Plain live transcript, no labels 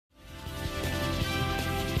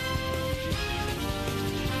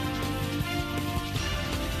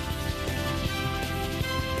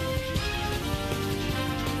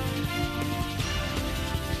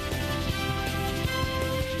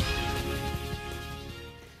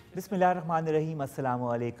Bismillahirrahmanirrahim,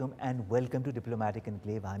 Assalamu alaikum, and welcome to Diplomatic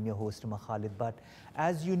Enclave. I'm your host, Omer Khalid. But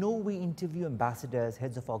as you know, we interview ambassadors,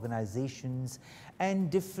 heads of organizations, and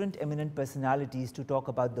different eminent personalities to talk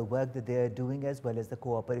about the work that they are doing as well as the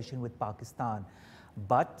cooperation with Pakistan.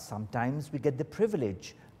 But sometimes we get the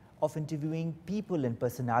privilege of interviewing people and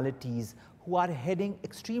personalities who are heading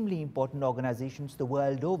extremely important organizations the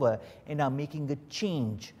world over and are making a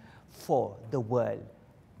change for the world.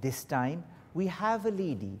 This time, we have a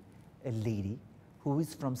lady who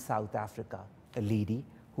is from South Africa, a lady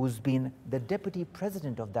who's been the deputy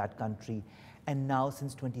president of that country and now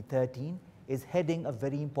since 2013 is heading a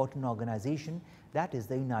very important organization, that is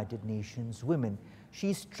the United Nations Women.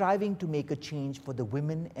 She's striving to make a change for the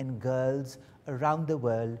women and girls around the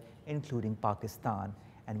world, including Pakistan.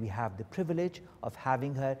 And we have the privilege of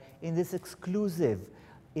having her in this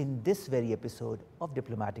very episode of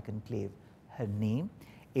Diplomatic Enclave. Her name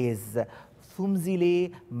is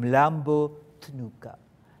Phumzile Mlambo-Ngcuka.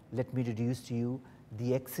 Let me introduce to you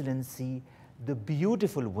the Excellency, the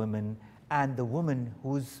beautiful woman, and the woman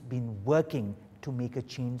who's been working to make a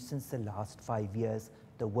change since the last 5 years,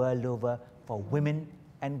 the world over, for women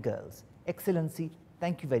and girls. Excellency,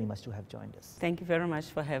 thank you very much to have joined us. Thank you very much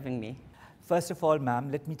for having me. First of all,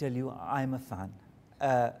 ma'am, let me tell you, I'm a fan.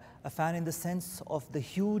 A fan in the sense of the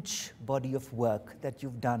huge body of work that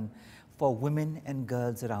you've done for women and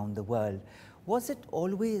girls around the world. Was it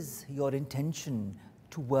always your intention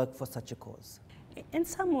to work for such a cause? In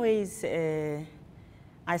some ways,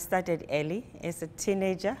 I started early as a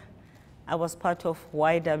teenager. I was part of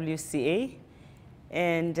YWCA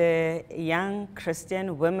and Young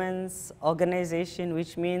Christian Women's Organization,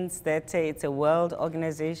 which means that it's a world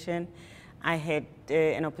organization. I had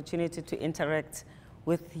an opportunity to interact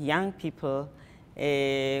with young people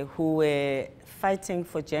who were fighting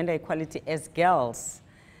for gender equality as girls.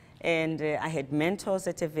 And I had mentors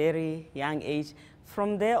at a very young age.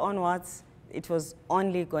 From there onwards, it was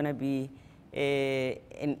only going to be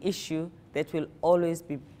an issue that will always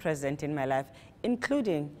be present in my life,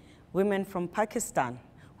 including women from Pakistan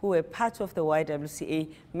who were part of the YWCA,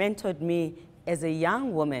 mentored me as a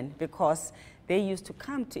young woman because they used to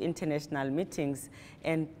come to international meetings,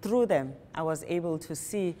 and through them, I was able to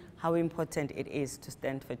see how important it is to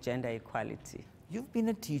stand for gender equality. You've been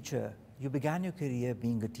a teacher. You began your career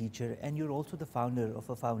being a teacher, and you're also the founder of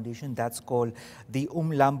a foundation that's called the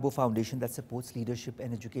Mlambo Foundation that supports leadership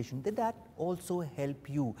and education. Did that also help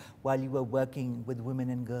you while you were working with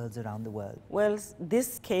women and girls around the world? Well,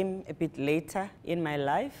 this came a bit later in my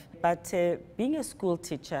life, but being a school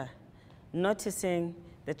teacher, noticing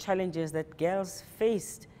the challenges that girls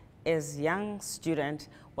faced as young students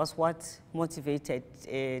was what motivated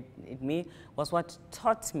me, was what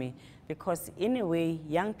taught me, because in a way,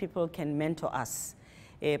 young people can mentor us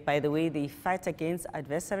by the way they fight against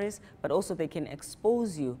adversaries, but also they can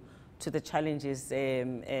expose you to the challenges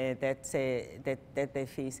that they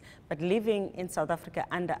face. But living in South Africa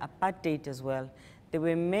under apartheid as well, there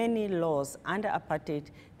were many laws under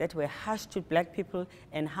apartheid that were harsh to black people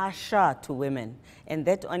and harsher to women. And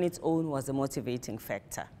that on its own was a motivating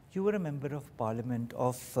factor. You were a member of parliament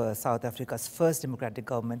of South Africa's first democratic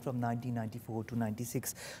government from 1994 to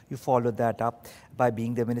 96. You followed that up by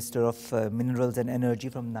being the Minister of Minerals and Energy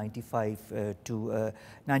from 95 to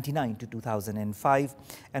 99 to 2005,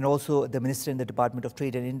 and also the Minister in the Department of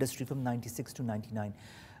Trade and Industry from 96 to 99.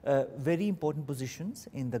 Very important positions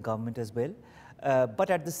in the government as well. But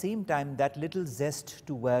at the same time, that little zest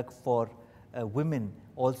to work for women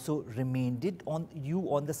also remained. Did you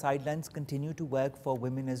on the sidelines continue to work for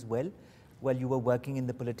women as well while you were working in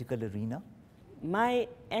the political arena? My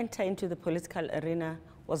entry into the political arena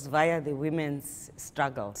was via the women's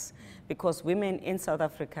struggles, because women in South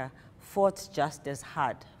Africa fought just as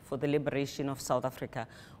hard for the liberation of South Africa.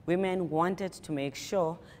 Women wanted to make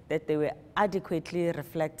sure that they were adequately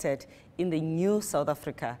reflected in the new South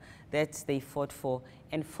Africa that they fought for.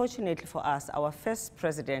 And fortunately for us, our first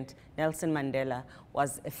president, Nelson Mandela,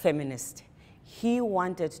 was a feminist. He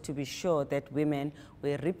wanted to be sure that women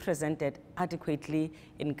were represented adequately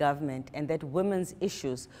in government and that women's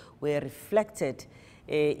issues were reflected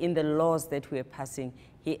in the laws that we are passing.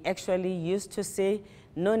 He actually used to say,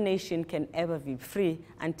 no nation can ever be free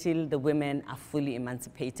until the women are fully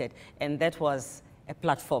emancipated. And that was a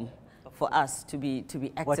platform for us to be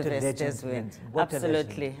activists as well.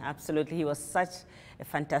 Absolutely, absolutely. He was such a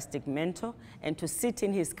fantastic mentor, and to sit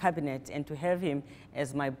in his cabinet and to have him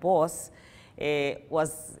as my boss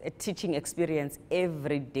was a teaching experience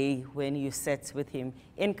every day when you sat with him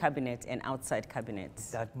in cabinet and outside cabinet.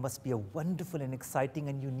 That must be a wonderful and exciting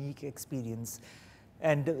and unique experience.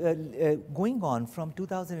 And going on from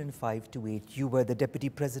 2005 to 8, you were the Deputy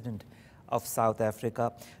President of South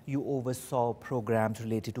Africa. You oversaw programs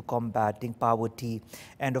related to combating poverty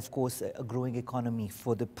and, of course, a growing economy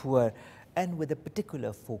for the poor, and with a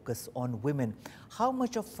particular focus on women. How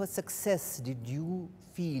much of a success did you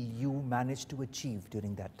feel you managed to achieve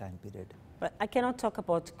during that time period? But I cannot talk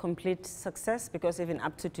about complete success, because even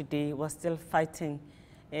up to today, we're still fighting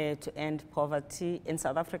to end poverty in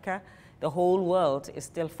South Africa. The whole world is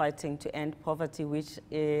still fighting to end poverty, which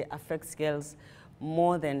affects girls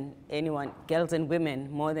more than anyone, girls and women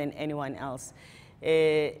more than anyone else.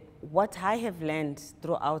 What I have learned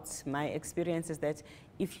throughout my experience is that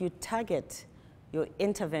if you target your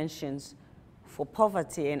interventions for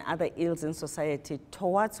poverty and other ills in society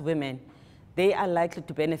towards women, they are likely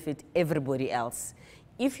to benefit everybody else.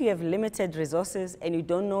 If you have limited resources and you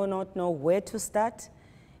not know where to start,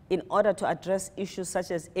 in order to address issues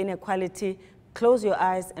such as inequality, close your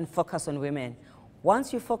eyes and focus on women.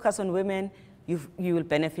 Once you focus on women, you will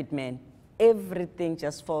benefit men. Everything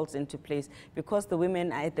just falls into place because the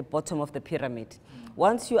women are at the bottom of the pyramid.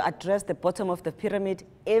 Once you address the bottom of the pyramid,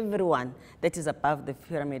 everyone that is above the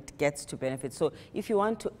pyramid gets to benefit. So if you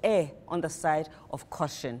want to err on the side of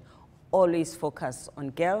caution, always focus on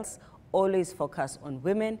girls, always focus on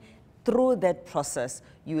women. Through that process,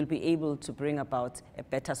 you will be able to bring about a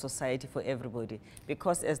better society for everybody.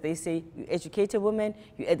 Because as they say, you educate a woman,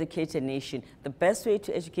 you educate a nation. The best way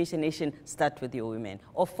to educate a nation, start with your women.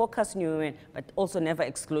 Or focus on your women, but also never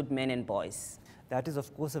exclude men and boys. That is,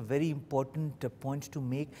 of course, a very important point to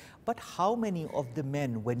make. But how many of the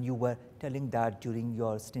men, when you were telling that during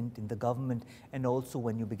your stint in the government and also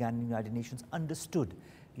when you began in the United Nations, understood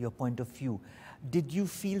your point of view? Did you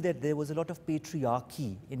feel that there was a lot of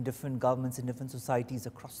patriarchy in different governments, in different societies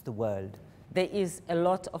across the world? There is a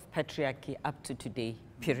lot of patriarchy up to today,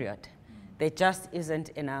 period. There just isn't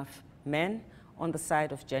enough men on the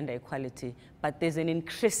side of gender equality, but there's an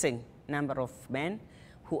increasing number of men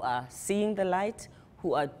who are seeing the light,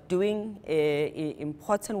 who are doing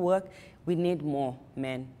important work. We need more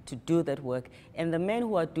men to do that work. And the men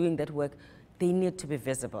who are doing that work, they need to be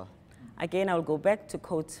visible. Again, I'll go back to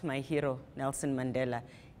quote my hero, Nelson Mandela.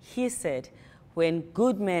 He said, when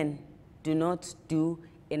good men do not do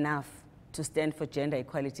enough to stand for gender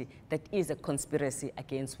equality, that is a conspiracy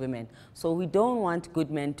against women. So we don't want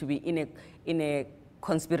good men to be in a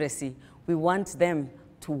conspiracy. We want them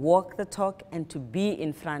to walk the talk and to be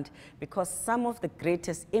in front, because some of the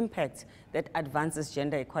greatest impact that advances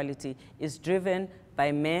gender equality is driven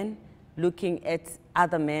by men looking at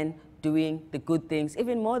other men doing the good things,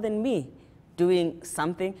 even more than me doing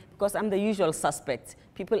something, because I'm the usual suspect.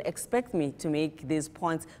 People expect me to make these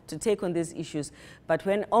points, to take on these issues. But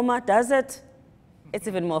when Omer does it, it's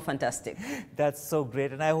even more fantastic. That's so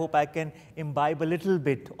great. And I hope I can imbibe a little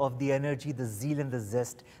bit of the energy, the zeal and the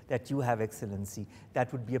zest that you have, Excellency.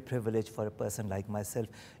 That would be a privilege for a person like myself.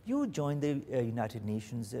 You joined the United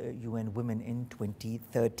Nations UN Women in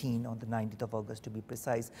 2013, on the 19th of August to be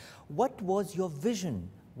precise. What was your vision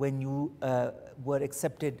when you were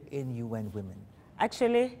accepted in UN Women?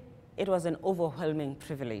 Actually, it was an overwhelming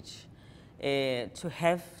privilege to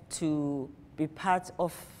have to be part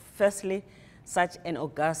of, firstly, such an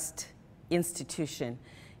august institution.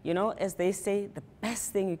 You know, as they say, the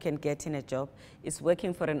best thing you can get in a job is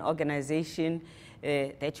working for an organization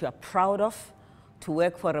that you are proud of, to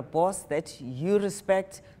work for a boss that you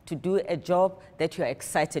respect, to do a job that you are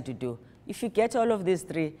excited to do. If you get all of these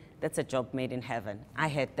three, that's a job made in heaven. I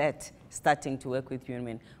had that starting to work with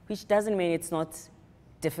women, which doesn't mean it's not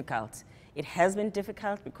difficult. It has been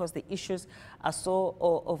difficult because the issues are so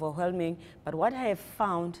overwhelming, but what I have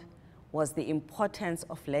found was the importance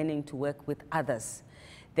of learning to work with others.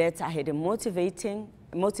 That I had a motivated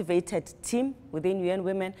team within UN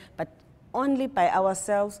Women, but only by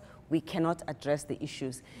ourselves we cannot address the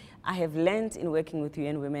issues. I have learned in working with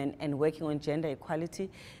UN Women and working on gender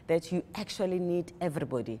equality that you actually need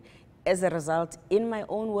everybody. As a result, in my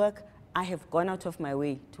own work, I have gone out of my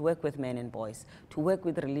way to work with men and boys, to work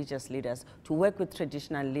with religious leaders, to work with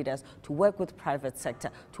traditional leaders, to work with private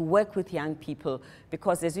sector, to work with young people,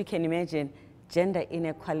 because as you can imagine, gender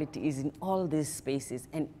inequality is in all these spaces,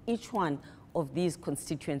 and each one of these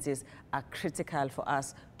constituencies are critical for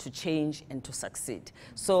us to change and to succeed.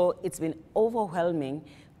 So it's been overwhelming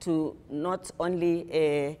to not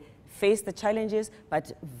only face the challenges,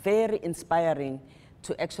 but very inspiring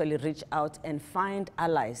to actually reach out and find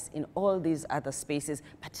allies in all these other spaces,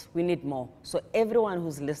 but we need more. So everyone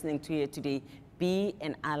who's listening to you today, be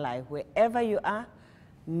an ally. Wherever you are,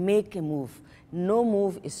 make a move. No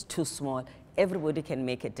move is too small. everybody can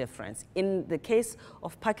make a difference. In the case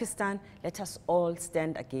of Pakistan, let us all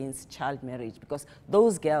stand against child marriage, because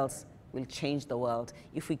those girls will change the world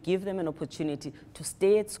if we give them an opportunity to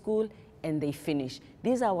stay at school and they finish.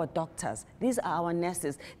 These are our doctors, these are our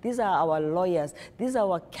nurses, these are our lawyers, these are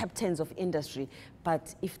our captains of industry.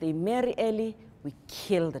 But if they marry early, we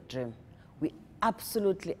kill the dream. We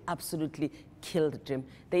absolutely, absolutely kill the dream.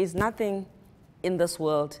 There is nothing in this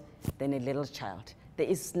world than a little child. There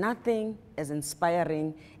is nothing as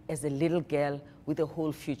inspiring as a little girl with a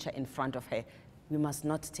whole future in front of her. We must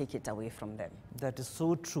not take it away from them. That is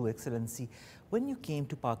so true, Excellency. When you came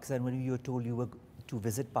to Pakistan, when you were told you were to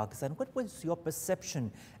visit Pakistan, what was your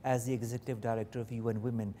perception as the Executive Director of UN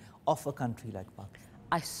Women of a country like Pakistan?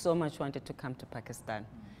 I so much wanted to come to Pakistan.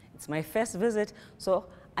 It's my first visit, so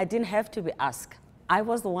I didn't have to be asked. I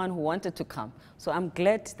was the one who wanted to come, so I'm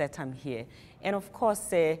glad that I'm here. And of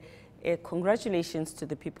course, congratulations to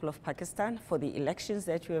the people of Pakistan for the elections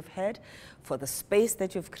that you have had, for the space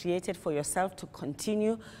that you've created for yourself to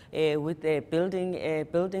continue with building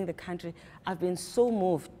the country. I've been so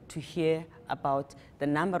moved to hear about the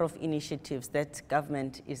number of initiatives that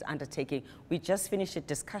government is undertaking. We just finished a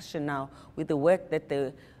discussion now with the work that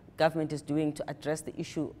the government is doing to address the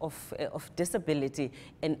issue of disability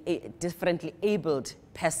and a differently abled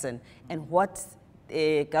person, and what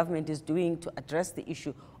government is doing to address the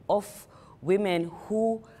issue of women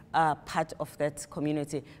who are part of that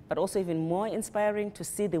community. But also even more inspiring to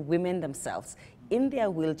see the women themselves in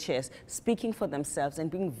their wheelchairs, speaking for themselves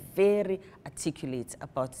and being very articulate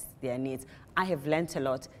about their needs. I have learned a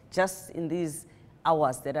lot just in these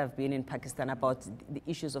hours that I've been in Pakistan about the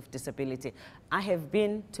issues of disability. I have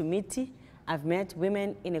been to Miti, I've met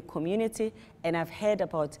women in a community, and I've heard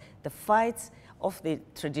about the fights of the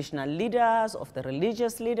traditional leaders, of the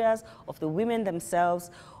religious leaders, of the women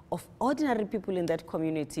themselves, of ordinary people in that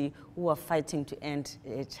community who are fighting to end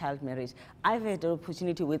child marriage. I've had an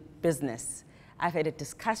opportunity with business. I've had a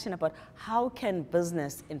discussion about how can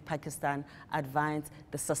business in Pakistan advance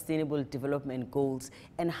the Sustainable Development Goals,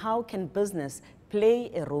 and how can business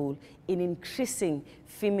play a role in increasing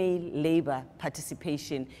female labor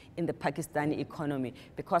participation in the Pakistani economy.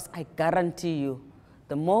 Because I guarantee you,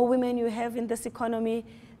 the more women you have in this economy,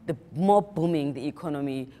 the more booming the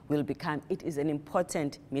economy will become. It is an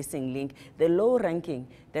important missing link. The low ranking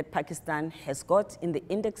that Pakistan has got in the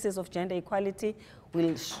indexes of gender equality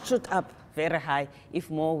will shoot up very high if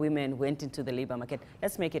more women went into the labor market.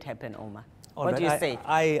 Let's make it happen, Omer. What do you say?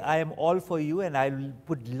 I am all for you, and I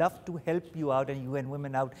would love to help you out and UN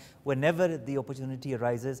Women out whenever the opportunity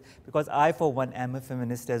arises, because I, for one, am a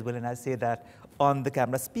feminist as well, and I say that on the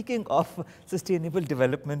camera. Speaking of Sustainable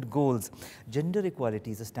Development Goals, gender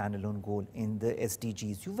equality is a standalone goal in the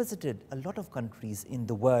SDGs. You visited a lot of countries in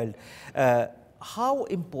the world. How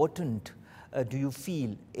important do you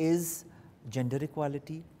feel is gender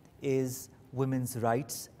equality, is women's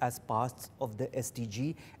rights as parts of the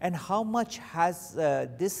SDG, and how much has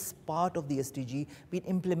this part of the SDG been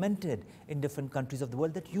implemented in different countries of the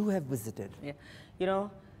world that you have visited? Yeah. You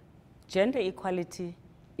know, gender equality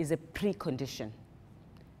is a precondition.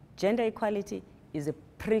 Gender equality is a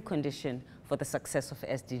precondition for the success of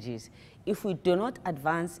SDGs. If we do not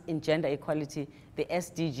advance in gender equality, the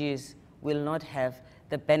SDGs will not have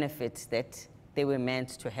the benefits that they were meant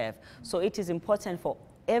to have. So it is important for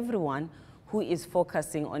everyone who is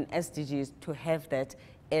focusing on SDGs to have that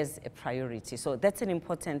as a priority. So that's an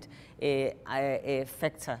important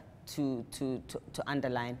factor to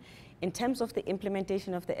underline. In terms of the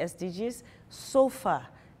implementation of the SDGs, so far,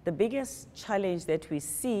 the biggest challenge that we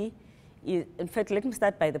see is, in fact, let me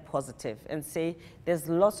start by the positive and say there's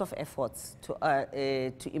lots of efforts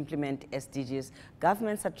to implement SDGs.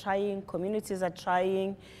 Governments are trying, communities are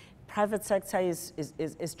trying, private sector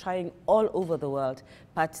is trying all over the world,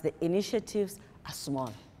 but the initiatives are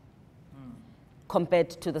small compared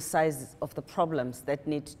to the size of the problems that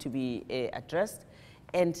need to be addressed,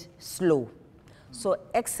 and slow. So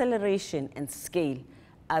acceleration and scale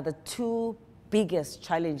are the two biggest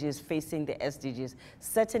challenges facing the SDGs.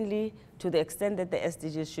 Certainly, to the extent that the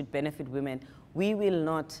SDGs should benefit women, we will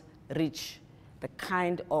not reach the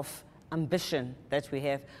kind of ambition that we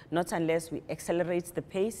have, not unless we accelerate the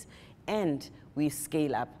pace and we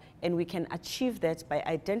scale up. And we can achieve that by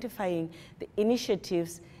identifying the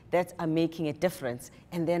initiatives that are making a difference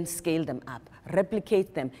and then scale them up,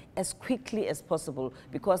 replicate them as quickly as possible,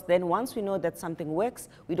 because then once we know that something works,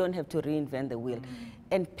 we don't have to reinvent the wheel.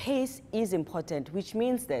 And pace is important, which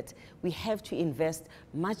means that we have to invest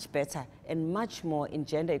much better and much more in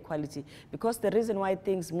gender equality, because the reason why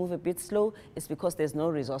things move a bit slow is because there's no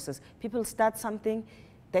resources. People start something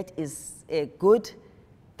that is good,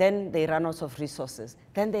 then they run out of resources.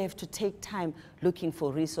 Then they have to take time looking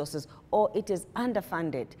for resources, or it is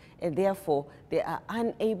underfunded, and therefore they are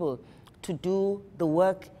unable to do the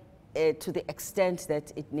work to the extent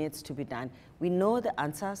that it needs to be done. We know the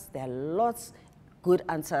answers. There are lots good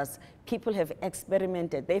answers. People have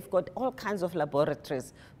experimented. They've got all kinds of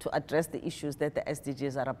laboratories to address the issues that the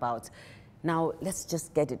SDGs are about. Now, let's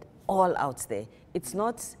just get it all out there. It's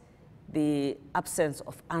not the absence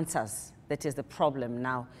of answers that is the problem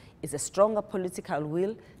now. It's a stronger political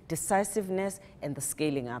will, decisiveness, and the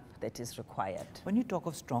scaling up that is required. When you talk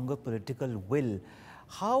of stronger political will,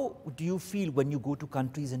 how do you feel when you go to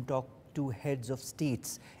countries and talk to heads of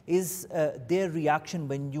states? Is their reaction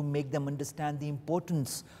when you make them understand the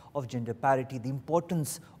importance of gender parity, the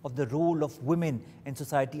importance of the role of women in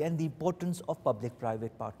society, and the importance of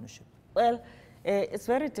public-private partnership? Well, it's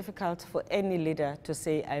very difficult for any leader to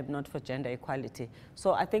say, I'm not for gender equality.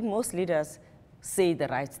 So I think most leaders say the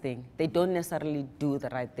right thing. They don't necessarily do the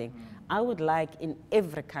right thing. I would like in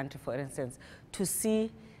every country, for instance, to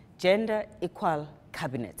see gender equal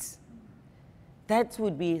cabinets. That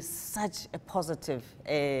would be such a positive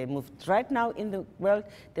move. Right now in the world,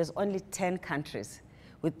 there's only 10 countries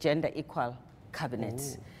with gender equal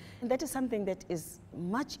cabinets. Ooh. And that is something that is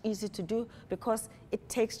much easier to do because it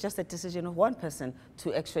takes just a decision of one person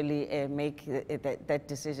to actually make that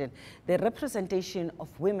decision. The representation of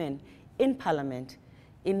women in parliament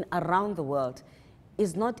around the world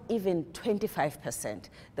is not even 25%.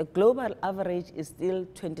 The global average is still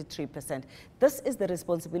 23%. This is the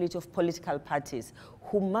responsibility of political parties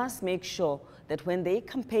who must make sure that when they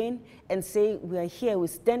campaign and say, we are here, we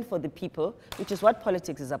stand for the people, which is what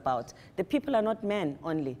politics is about. The people are not men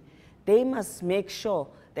only. They must make sure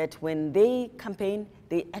that when they campaign,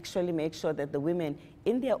 they actually make sure that the women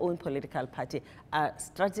in their own political party are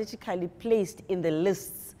strategically placed in the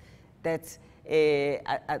lists that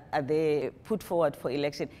are they put forward for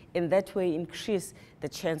election. In that way, increase the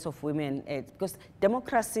chance of women. Because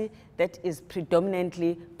democracy that is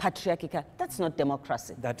predominantly patriarchal, that's not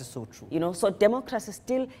democracy. That is so true. You know, so democracy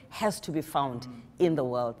still has to be found in the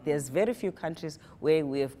world. There's very few countries where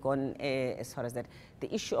we have gone as far as that.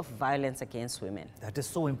 The issue of violence against women. That is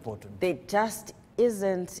so important. There just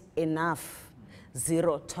isn't enough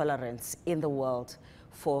zero tolerance in the world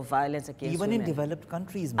for violence against women. Even in developed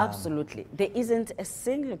countries, ma'am. Absolutely. There isn't a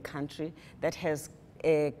single country that has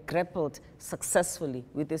grappled successfully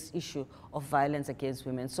with this issue of violence against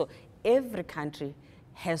women. So every country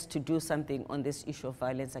has to do something on this issue of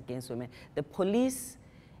violence against women. The police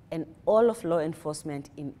and all of law enforcement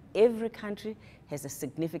in every country has a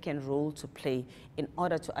significant role to play in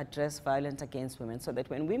order to address violence against women, so that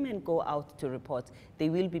when women go out to report, they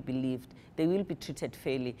will be believed, they will be treated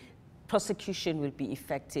fairly, prosecution will be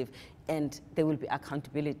effective, and there will be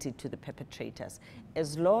accountability to the perpetrators.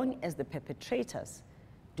 As long as the perpetrators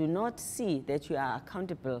do not see that you are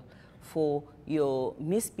accountable for your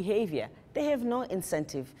misbehavior, they have no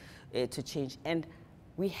incentive to change. And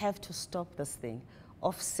we have to stop this thing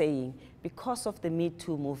of saying, because of the Me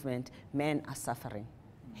Too movement, men are suffering.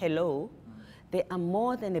 Hello? There are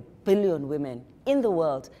more than 1 billion women in the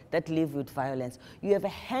world that live with violence. You have a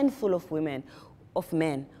handful of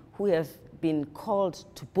men who have been called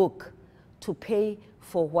to book, to pay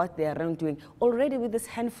for what they are wrongdoing. Already with this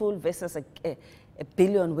handful versus a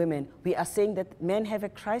billion women, we are saying that men have a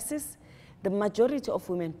crisis. The majority of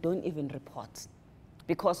women don't even report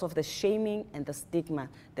because of the shaming and the stigma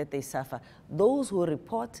that they suffer. Those who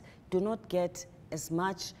report do not get as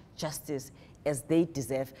much justice as they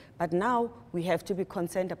deserve. But now we have to be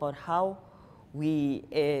concerned about how we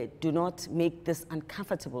do not make this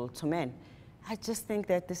uncomfortable to men. I just think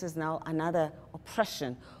that this is now another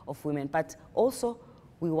oppression of women. But also,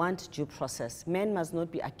 we want due process. Men must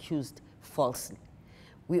not be accused falsely.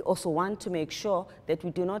 We also want to make sure that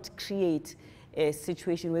we do not create a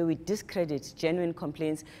situation where we discredit genuine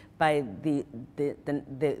complaints by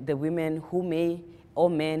the women who may, or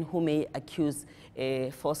men who may accuse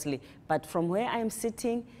falsely. But from where I am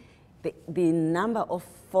sitting, the number of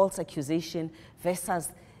false accusations versus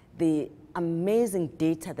the amazing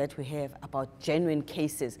data that we have about genuine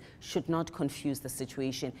cases should not confuse the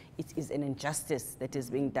situation. It is an injustice that is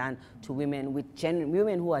being done to women, with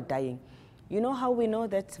women who are dying. You know how we know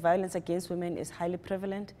that violence against women is highly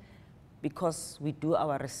prevalent? Because we do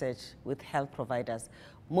our research with health providers.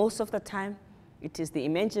 Most of the time, it is the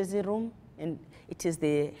emergency room, and it is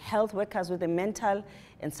the health workers with the mental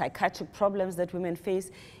and psychiatric problems that women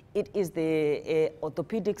face. It is the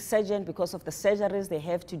orthopedic surgeon because of the surgeries they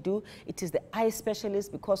have to do. It is the eye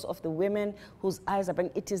specialist because of the women whose eyes are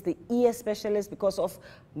bent. It is the ear specialist because of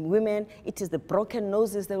women. It is the broken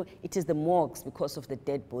noses. It is the morgues because of the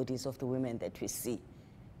dead bodies of the women that we see.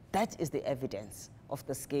 That is the evidence of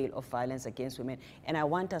the scale of violence against women. And I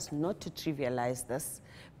want us not to trivialize this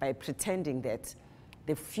by pretending that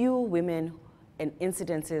the few women and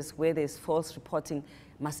incidences where there's false reporting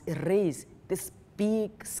must erase this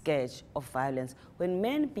big scourge of violence. When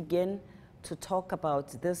men begin to talk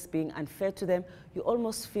about this being unfair to them, you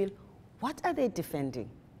almost feel, what are they defending?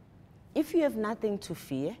 If you have nothing to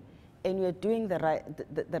fear and you're doing the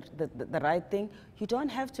right thing, you don't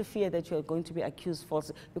have to fear that you're going to be accused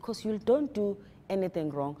falsely because you don't do anything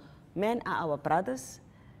wrong. Men are our brothers,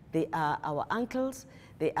 they are our uncles,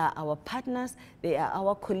 they are our partners, they are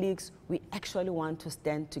our colleagues. We actually want to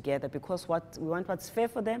stand together because we want what's fair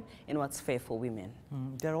for them and what's fair for women.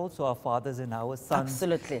 They're also our fathers and our sons.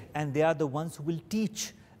 Absolutely. And they are the ones who will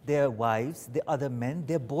teach their wives, the other men,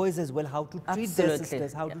 their boys as well, how to treat their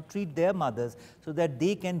sisters, how to treat their mothers, so that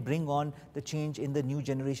they can bring on the change in the new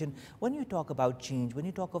generation. When you talk about change, when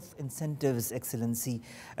you talk of incentives, Excellency,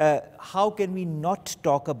 how can we not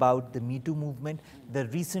talk about the Me Too movement, the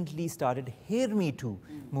recently started Hear Me Too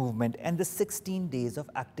movement, and the 16 days of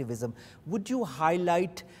activism? Would you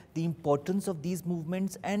highlight the importance of these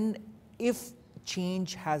movements and if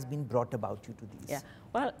change has been brought about due to these? Yeah,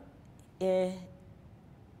 well,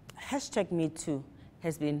 #MeToo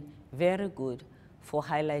has been very good for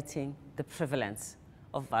highlighting the prevalence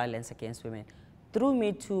of violence against women. Through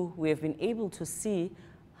MeToo, we have been able to see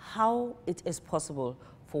how it is possible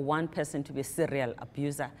for one person to be a serial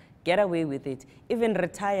abuser, get away with it, even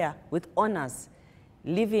retire with honors,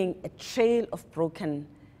 leaving a trail of broken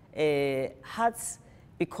hearts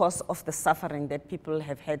because of the suffering that people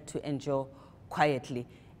have had to endure quietly.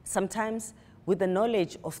 Sometimes with the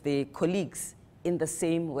knowledge of the colleagues in the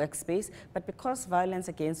same workspace, but because violence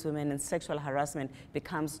against women and sexual harassment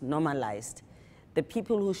becomes normalized, the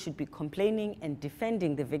people who should be complaining and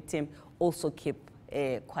defending the victim also keep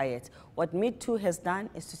quiet. What Me Too has done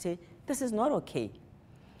is to say, this is not okay.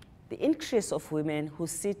 The increase of women who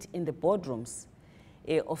sit in the boardrooms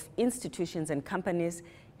of institutions and companies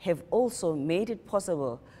have also made it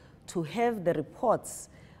possible to have the reports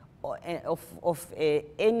of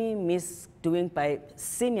any misdoing by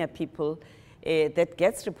senior people that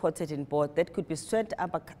gets reported in board that could be swept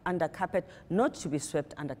under carpet, not to be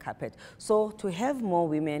swept under carpet. So to have more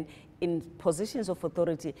women in positions of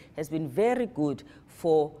authority has been very good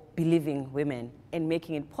for believing women and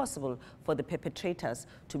making it possible for the perpetrators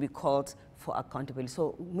to be called for accountability.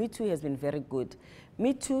 So Me Too has been very good.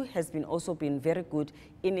 Me Too has been also been very good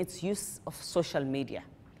in its use of social media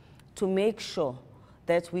to make sure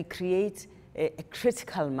that we create a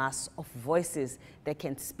critical mass of voices that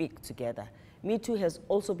can speak together. Me Too has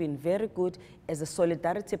also been very good as a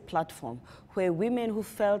solidarity platform where women who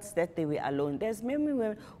felt that they were alone, there's many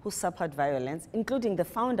women who suffered violence, including the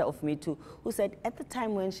founder of Me Too, who said at the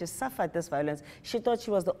time when she suffered this violence, she thought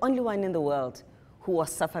she was the only one in the world who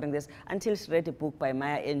was suffering this until she read a book by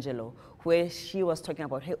Maya Angelou where she was talking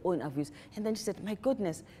about her own abuse. And then she said, my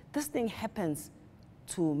goodness, this thing happens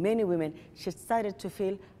to many women. She started to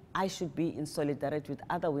feel I should be in solidarity with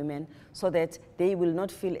other women so that they will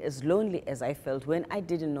not feel as lonely as I felt when I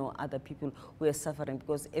didn't know other people who were suffering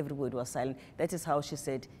because everybody was silent. That is how she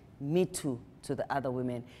said Me Too to the other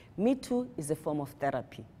women. Me Too is a form of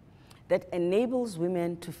therapy that enables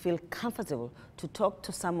women to feel comfortable to talk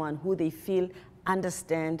to someone who they feel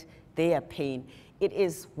understand their pain. It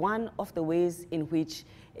is one of the ways in which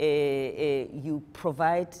you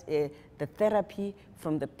provide the therapy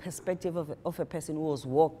from the perspective of a person who has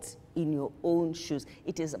walked in your own shoes.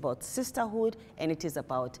 It is about sisterhood and it is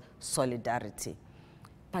about solidarity.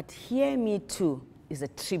 But Hear Me Too is a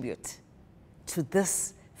tribute to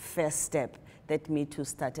this first step that Me Too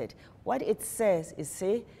started. What it says is,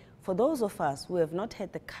 say, for those of us who have not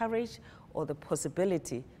had the courage or the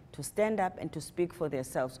possibility to stand up and to speak for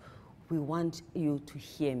themselves, we want you to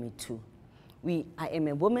hear me too. I am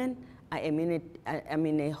a woman, I'm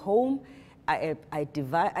in a home, I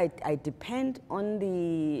depend on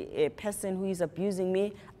the person who is abusing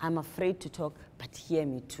me, I'm afraid to talk, but hear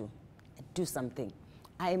me too, do something.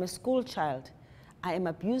 I am a school child, I am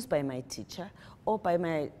abused by my teacher or by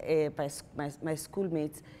my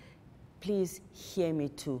schoolmates, please hear me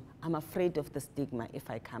too. I'm afraid of the stigma if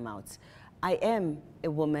I come out. I am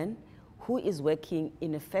a woman who is working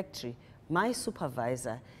in a factory. My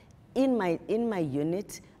supervisor in my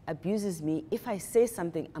unit abuses me. If I say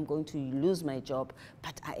something, I'm going to lose my job,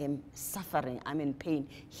 but I am suffering, I'm in pain.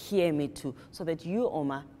 Hear me too. So that you,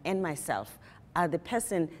 Omer, and myself are the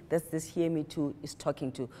person that this hear me too is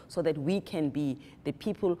talking to, so that we can be the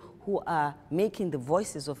people who are making the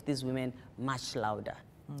voices of these women much louder.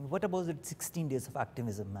 What about the 16 days of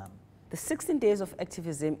activism, ma'am? The 16 days of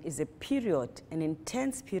activism is a period, an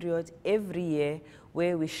intense period every year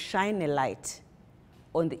where we shine a light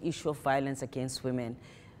on the issue of violence against women.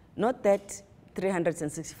 Not that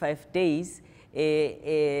 365 days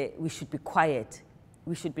we should be quiet.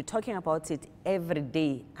 We should be talking about it every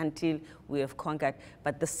day until we have conquered.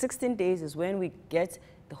 But the 16 days is when we get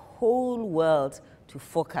the whole world to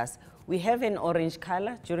focus. We have an orange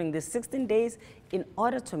color during the 16 days in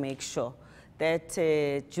order to make sure that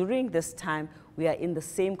during this time we are in the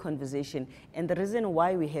same conversation. And the reason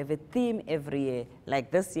why we have a theme every year, like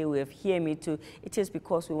this year we have Hear Me Too, it is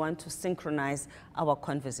because we want to synchronize our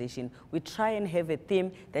conversation. We try and have a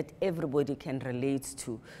theme that everybody can relate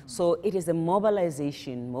to. So it is a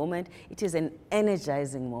mobilization moment. It is an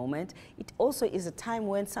energizing moment. It also is a time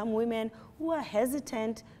when some women who are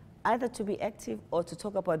hesitant either to be active or to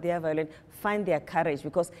talk about their violence find their courage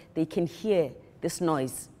because they can hear this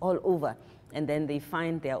noise all over. And then they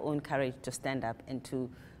find their own courage to stand up and to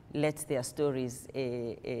let their stories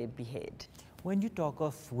be heard. When you talk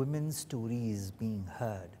of women's stories being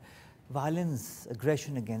heard, violence,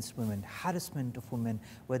 aggression against women, harassment of women,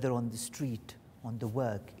 whether on the street, on the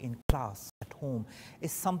work, in class, at home,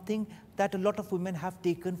 is something that a lot of women have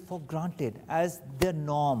taken for granted as their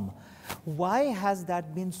norm. Why has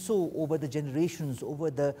that been so over the generations,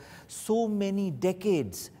 over the so many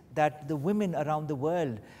decades that the women around the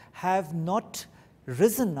world have not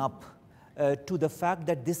risen up to the fact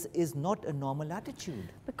that this is not a normal attitude?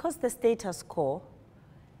 Because the status quo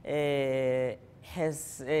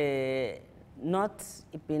has not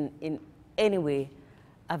been in any way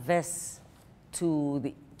averse to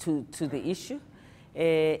the issue.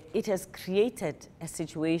 It has created a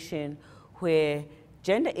situation where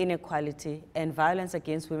gender inequality and violence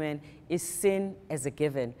against women is seen as a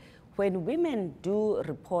given. When women do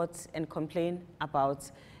report and complain about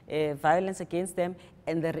violence against them,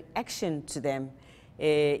 and the reaction to them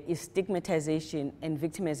is stigmatization and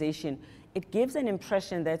victimization, it gives an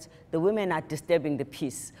impression that the women are disturbing the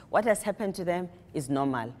peace. What has happened to them is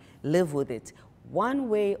normal. Live with it. One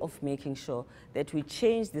way of making sure that we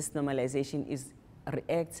change this normalization is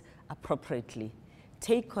react appropriately,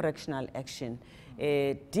 take correctional action,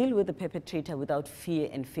 deal with the perpetrator without fear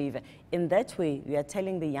and favor. In that way, we are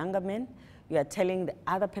telling the younger men, we are telling the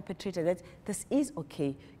other perpetrator that this is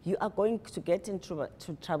okay. You are going to get into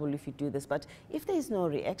trouble if you do this. But if there is no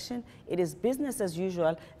reaction, it is business as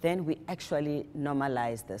usual, then we actually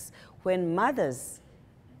normalize this. When mothers,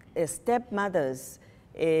 stepmothers,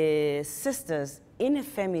 sisters in a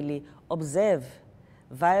family observe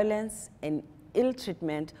violence and ill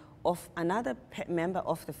treatment of another member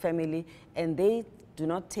of the family and they do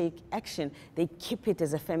not take action, they keep it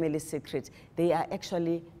as a family secret. They are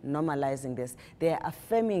actually normalizing this. They are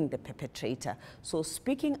affirming the perpetrator. So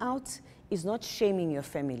speaking out is not shaming your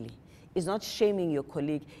family. It's not shaming your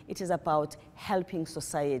colleague. It is about helping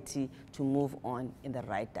society to move on in the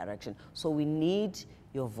right direction. So we need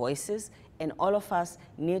your voices, and all of us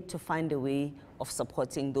need to find a way of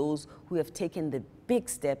supporting those who have taken the big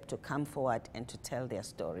step to come forward and to tell their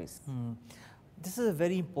stories. This is a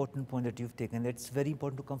very important point that you've taken. It's very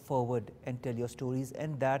important to come forward and tell your stories,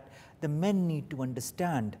 and that the men need to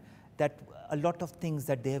understand that a lot of things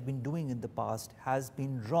that they have been doing in the past has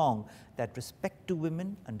been wrong, that respect to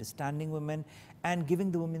women, understanding women, and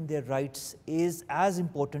giving the women their rights is as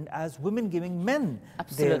important as women giving men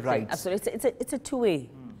their rights. Absolutely. It's a two-way.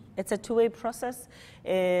 It's a two-way process.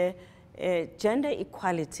 Gender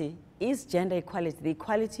equality is gender equality, the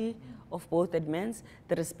equality of both admins,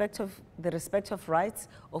 the respect of rights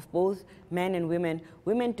of both men and women.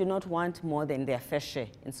 Women do not want more than their fair share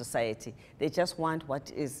in society. They just want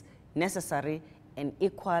what is necessary and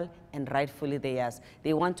equal and rightfully theirs.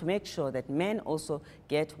 They want to make sure that men also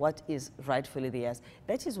get what is rightfully theirs.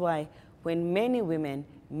 That is why when many women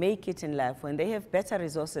make it in life, when they have better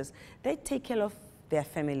resources, they take care of their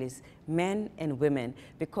families, men and women,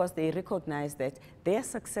 because they recognize that their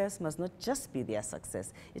success must not just be their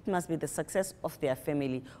success. It must be the success of their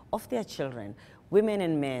family, of their children, women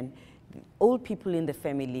and men, old people in the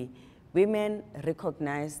family. Women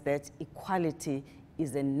recognize that equality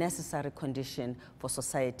is a necessary condition for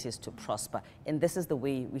societies to prosper. And this is the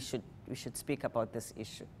way we should speak about this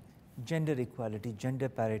issue. Gender equality, gender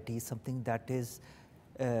parity is something that is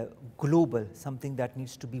global, something that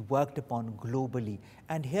needs to be worked upon globally.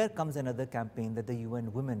 And here comes another campaign that the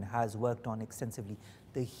UN Women has worked on extensively,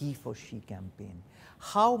 the He for She campaign.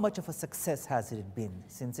 How much of a success has it been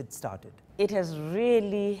since it started? It has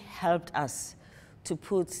really helped us to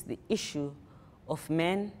put the issue of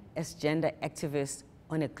men as gender activists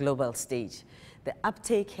on a global stage. The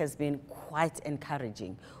uptake has been quite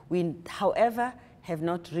encouraging. We, however, have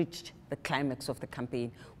not reached the climax of the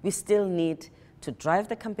campaign. We still need to drive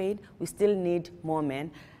the campaign. We still need more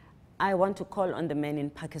men. I want to call on the men in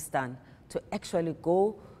Pakistan to actually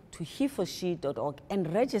go to heforshe.org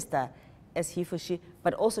and register as he for she,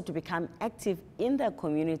 but also to become active in their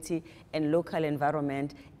community and local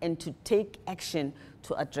environment and to take action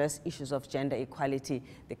to address issues of gender equality.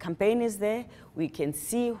 The campaign is there. We can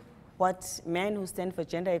see what men who stand for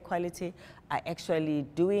gender equality are actually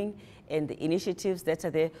doing and the initiatives that are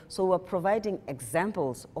there. So we're providing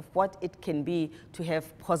examples of what it can be to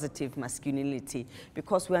have positive masculinity,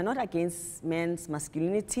 because we are not against men's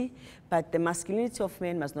masculinity, but the masculinity of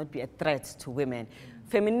men must not be a threat to women.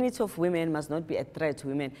 Femininity of women must not be a threat to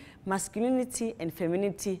women. Masculinity and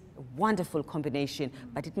femininity, wonderful combination,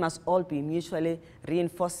 but it must all be mutually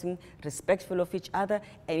reinforcing, respectful of each other,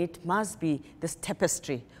 and it must be this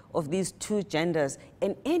tapestry of these two genders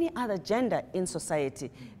and any other gender in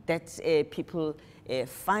society that people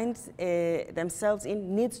find themselves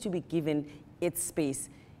in needs to be given its space.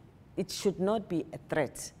 It should not be a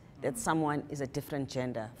threat that someone is a different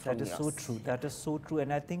gender from yours. That is so true. That is so true.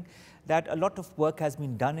 And I think that a lot of work has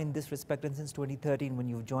been done in this respect. And since 2013, when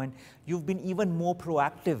you've joined, you've been even more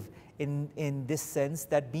proactive in this sense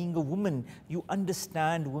that being a woman, you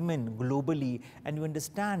understand women globally and you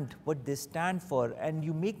understand what they stand for. And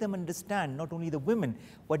you make them understand, not only the women,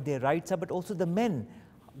 what their rights are, but also the men,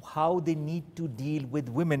 how they need to deal with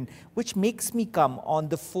women, which makes me come on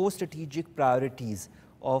the 4 strategic priorities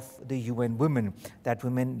of the UN Women: that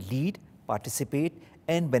women lead, participate,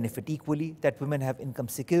 and benefit equally, that women have income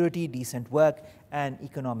security, decent work, and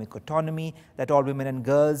economic autonomy, that all women and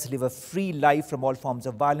girls live a free life from all forms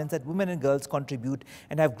of violence, that women and girls contribute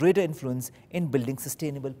and have greater influence in building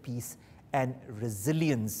sustainable peace and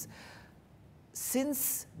resilience.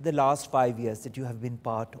 Since the last 5 years that you have been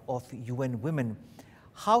part of UN Women,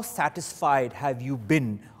 how satisfied have you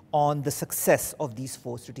been on the success of these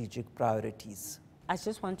 4 strategic priorities? I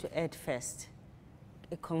just want to add first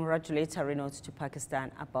a congratulatory note to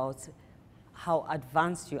Pakistan about how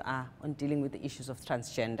advanced you are on dealing with the issues of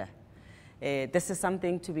transgender. This is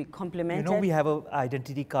something to be complimented. You know, we have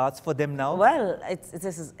identity cards for them now. Well,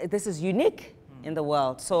 this is unique in the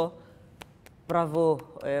world. So bravo,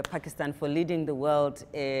 Pakistan, for leading the world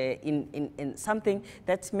in something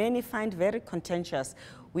that many find very contentious.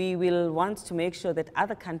 We will want to make sure that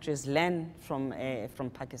other countries learn from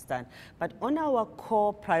Pakistan. But on our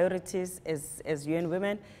core priorities as UN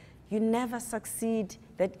Women, you never succeed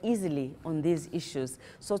that easily on these issues.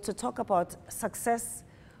 So to talk about success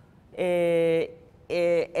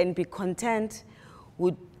and be content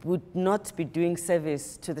would not be doing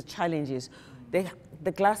service to the challenges.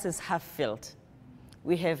 The glass is half filled.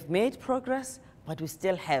 We have made progress, but we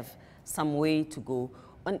still have some way to go.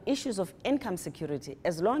 On issues of income security,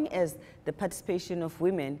 as long as the participation of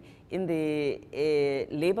women in the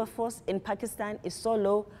labor force in Pakistan is so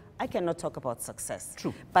low, I cannot talk about success.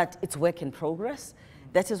 True. But it's work in progress.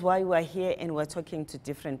 That is why we're here and we're talking to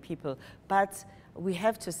different people. But we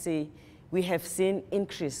have to say, we have seen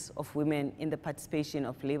increase of women in the participation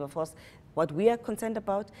of labor force. What we are concerned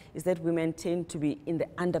about is that women tend to be in the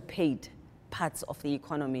underpaid parts of the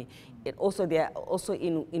economy. They are also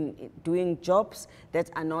in doing jobs that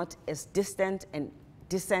are not as distant and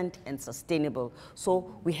decent and sustainable.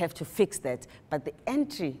 So we have to fix that. But the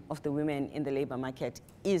entry of the women in the labor market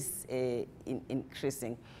is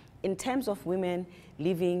increasing. In terms of women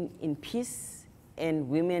living in peace and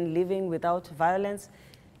women living without violence,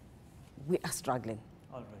 we are struggling.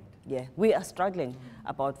 All right. Yeah, we are struggling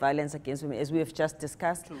about violence against women, as we have just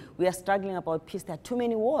discussed. True. We are struggling about peace. There are too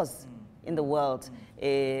many wars in the world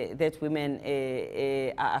that women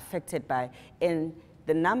are affected by. And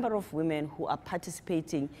the number of women who are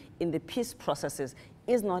participating in the peace processes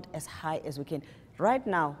is not as high as we can. Right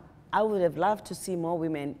now, I would have loved to see more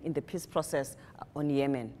women in the peace process on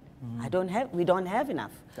Yemen. We don't have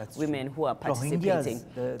enough women who are participating.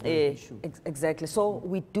 The issue. Exactly. So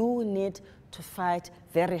we do need to fight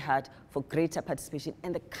very hard for greater participation.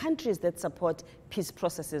 And the countries that support peace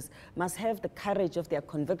processes must have the courage of their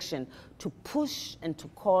conviction to push and to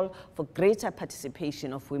call for greater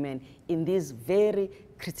participation of women in these very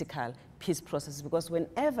critical peace process, because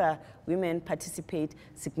whenever women participate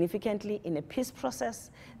significantly in a peace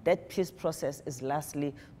process, that peace process is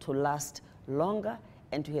lastly to last longer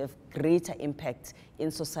and to have greater impact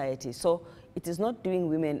in society. So it is not doing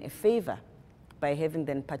women a favor by having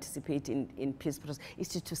them participate in peace process.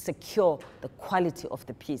 It's to secure the quality of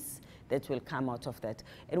the peace that will come out of that.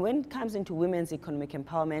 And when it comes into women's economic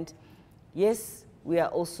empowerment, yes, we are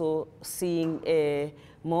also seeing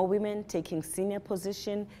more women taking senior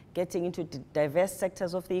position, getting into diverse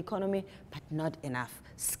sectors of the economy, but not enough.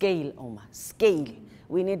 Scale, Omer, scale.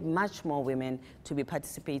 We need much more women to be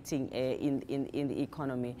participating in the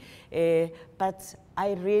economy. But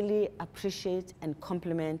I really appreciate and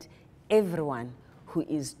compliment everyone who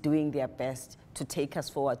is doing their best to take us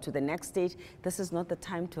forward to the next stage. This is not the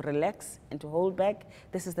time to relax and to hold back.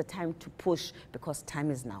 This is the time to push, because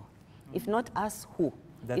time is now. If not us, who?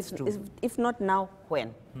 That's true. If not now,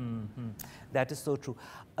 when? That is so true.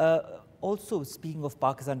 Also, speaking of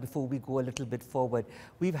Pakistan, before we go a little bit forward,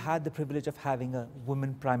 we've had the privilege of having a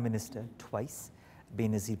woman prime minister twice,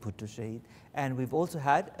 Benazir Bhutto Shahid, and we've also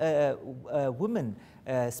had a woman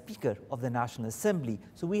Speaker of the National Assembly.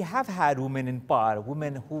 So we have had women in power,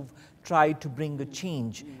 women who've tried to bring a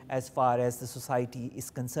change as far as the society is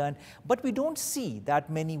concerned. But we don't see that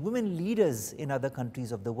many women leaders in other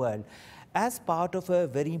countries of the world. As part of a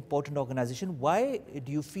very important organization, why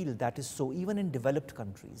do you feel that is so, even in developed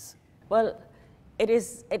countries? Well, it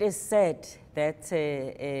is said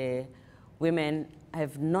that women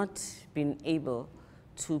have not been able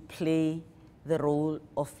to play the role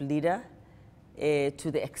of leader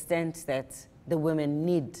to the extent that the women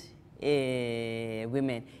need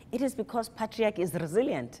women. It is because patriarchy is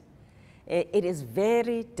resilient. It is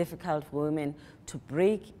very difficult for women to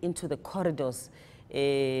break into the corridors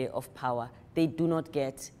of power. They do not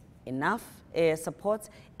get enough support,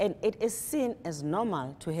 and it is seen as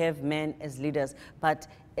normal to have men as leaders, but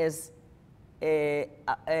as in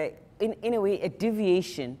a way a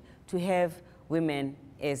deviation to have women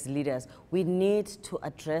as leaders. We need to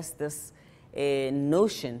address this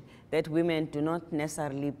notion that women do not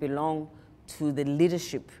necessarily belong to the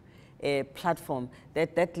leadership platform,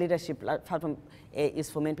 that leadership platform is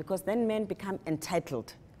for men, because then men become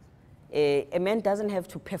entitled. A man doesn't have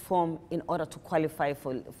to perform in order to qualify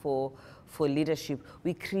for leadership.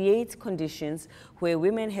 We create conditions where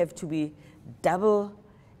women have to be double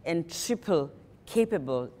and triple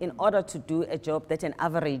capable in order to do a job that an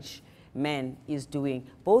average man is doing.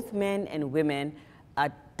 Both men and women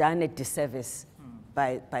are done a disservice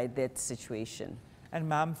by that situation. And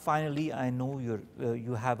ma'am, finally, I know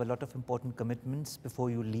you have a lot of important commitments before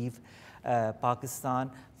you leave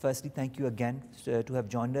Pakistan. Firstly, thank you again to have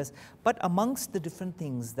joined us. But amongst the different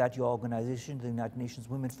things that your organization, the United Nations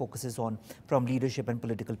Women, focuses on, from leadership and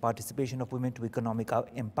political participation of women to economic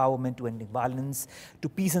empowerment, to ending violence, to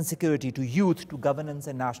peace and security, to youth, to governance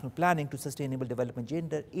and national planning, to sustainable development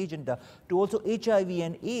agenda, to also HIV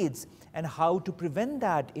and AIDS, and how to prevent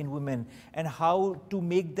that in women, and how to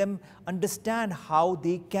make them understand how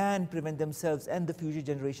they can prevent themselves and the future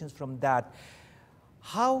generations from that.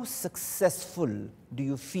 How successful do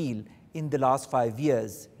you feel in the last 5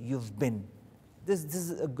 years you've been? This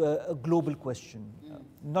is a global question,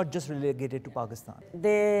 not just relegated to Pakistan.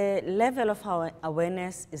 The level of our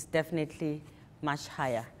awareness is definitely much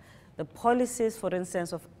higher. The policies, for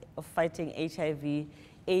instance, of fighting HIV,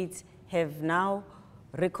 AIDS have now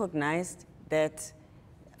recognized that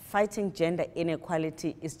fighting gender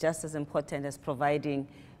inequality is just as important as providing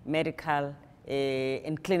medical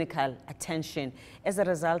and clinical attention. As a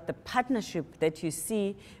result, the partnership that you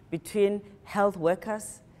see between health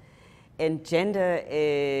workers and gender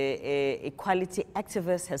equality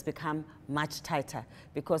activists has become much tighter,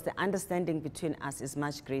 because the understanding between us is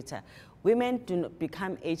much greater. Women do not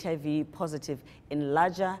become HIV positive in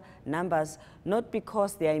larger numbers, not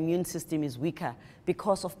because their immune system is weaker,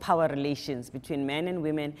 because of power relations between men and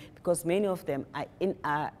women, because many of them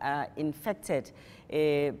are infected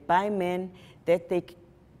by men that they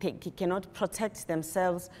cannot protect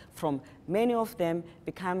themselves from. Many of them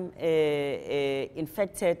become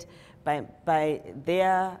infected by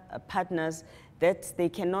their partners that they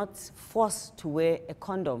cannot force to wear a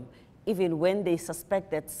condom, even when they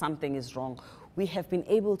suspect that something is wrong. We have been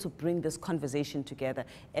able to bring this conversation together.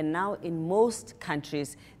 And now in most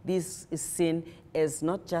countries, this is seen as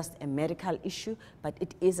not just a medical issue, but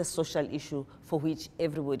it is a social issue for which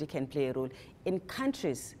everybody can play a role. In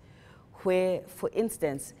countries where, for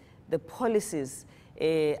instance, the policies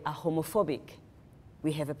are homophobic,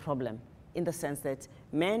 we have a problem, in the sense that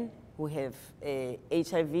men who have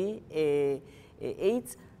HIV,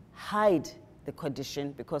 AIDS, hide the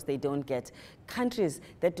condition because they don't get. Countries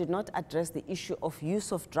that do not address the issue of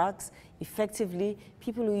use of drugs effectively,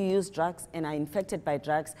 people who use drugs and are infected by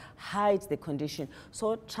drugs hide the condition.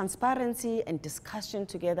 So transparency and discussion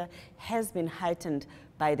together has been heightened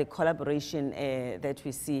by the collaboration that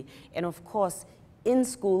we see. And of course, in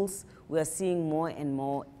schools, we are seeing more and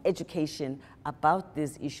more education about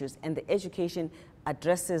these issues, and the education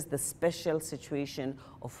addresses the special situation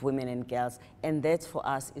of women and girls. And that for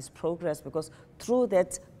us is progress, because through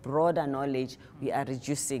that broader knowledge, we are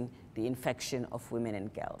reducing the infection of women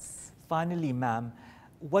and girls. Finally, ma'am,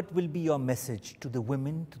 what will be your message to the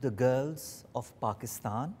women, to the girls of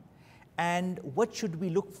Pakistan? And what should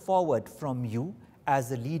we look forward from you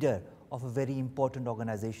as a leader of a very important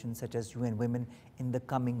organization such as UN Women in the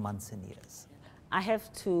coming months and years? I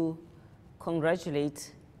have to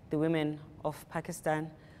congratulate the women of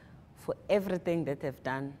Pakistan for everything that they've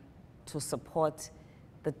done to support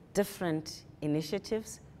the different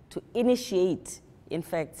initiatives, to initiate, in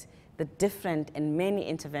fact, the different and many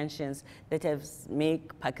interventions that have made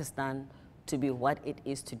Pakistan to be what it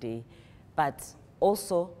is today. But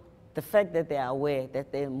also the fact that they are aware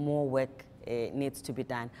that there more work needs to be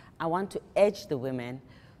done. I want to urge the women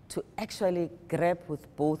to actually grab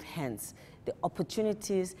with both hands the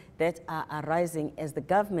opportunities that are arising as the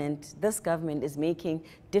government, this government is making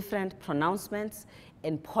different pronouncements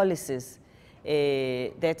and policies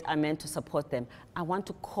that are meant to support them. I want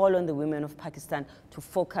to call on the women of Pakistan to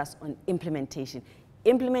focus on implementation.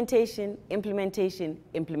 Implementation, implementation,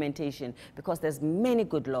 implementation, because there's many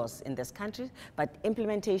good laws in this country, but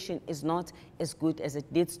implementation is not as good as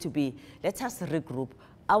it needs to be. Let us regroup.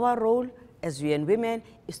 Our role as UN Women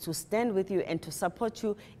is to stand with you and to support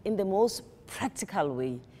you in the most practical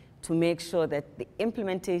way to make sure that the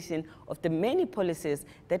implementation of the many policies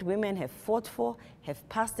that women have fought for, have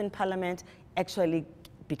passed in Parliament, actually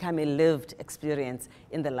become a lived experience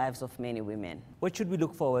in the lives of many women. What should we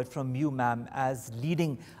look forward from you, ma'am, as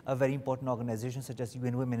leading a very important organization such as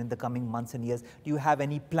UN Women in the coming months and years? Do you have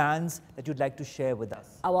any plans that you'd like to share with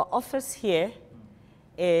us? Our office here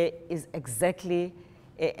is exactly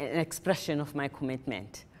an expression of my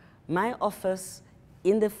commitment. My office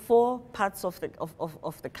in the 4 parts of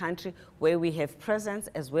the country where we have presence,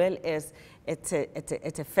 as well as at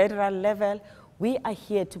a federal level, we are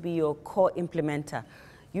here to be your core implementer.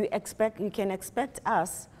 You can expect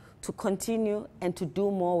us to continue and to do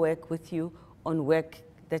more work with you on work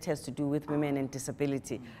that has to do with women and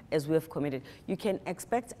disability, as we have committed. You can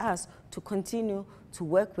expect us to continue to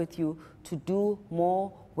work with you to do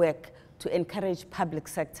more work to encourage public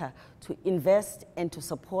sector to invest and to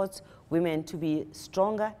support women to be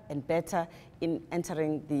stronger and better in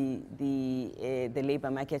entering the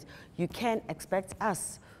labor market. You can expect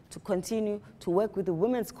us to continue to work with the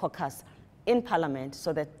Women's Caucus in Parliament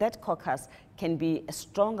so that that caucus can be a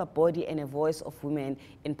stronger body and a voice of women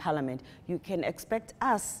in Parliament. You can expect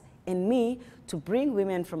us and me to bring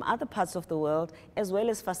women from other parts of the world, as well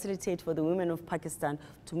as facilitate for the women of Pakistan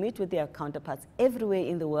to meet with their counterparts everywhere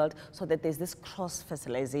in the world, so that there's this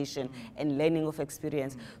cross-fertilization and learning of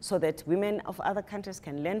experience, so that women of other countries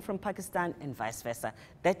can learn from Pakistan and vice versa.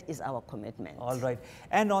 That is our commitment. All right.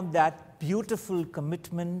 And on that beautiful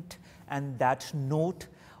commitment and that note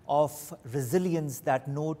of resilience, that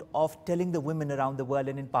note of telling the women around the world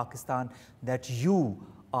and in Pakistan that you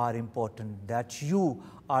are important, that you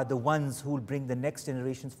are the ones who will bring the next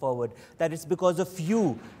generations forward, that it's because of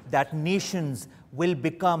you that nations will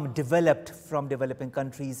become developed from developing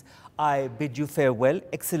countries. I bid you farewell,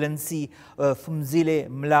 Excellency Phumzile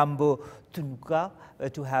Mlambo-Ngcuka,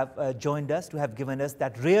 to have joined us, to have given us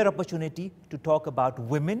that rare opportunity to talk about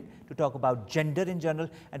women, to talk about gender in general,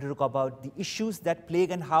 and to talk about the issues that plague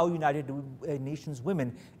and how United Nations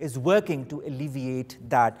Women is working to alleviate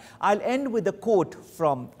that. I'll end with a quote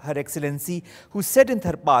from Her Excellency, who said in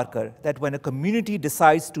Parker that when a community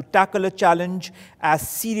decides to tackle a challenge as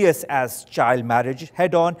serious as child marriage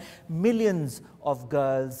head-on, millions of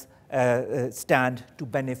girls stand to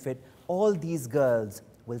benefit. All these girls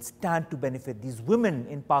will stand to benefit. These women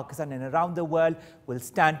in Pakistan and around the world will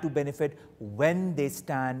stand to benefit when they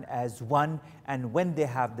stand as one and when they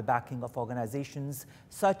have the backing of organizations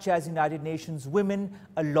such as United Nations Women,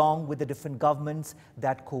 along with the different governments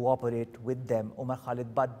that cooperate with them. Omer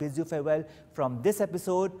Khalid bids you farewell from this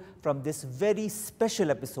episode, from this very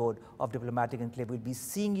special episode of Diplomatic Enclave. We'll be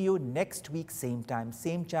seeing you next week, same time,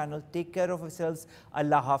 same channel. Take care of yourselves.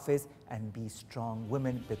 Allah Hafiz, and be strong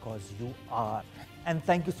women, because you are. And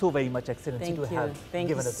thank you so very much, Excellency, Thank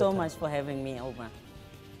you so much for having me, Omer.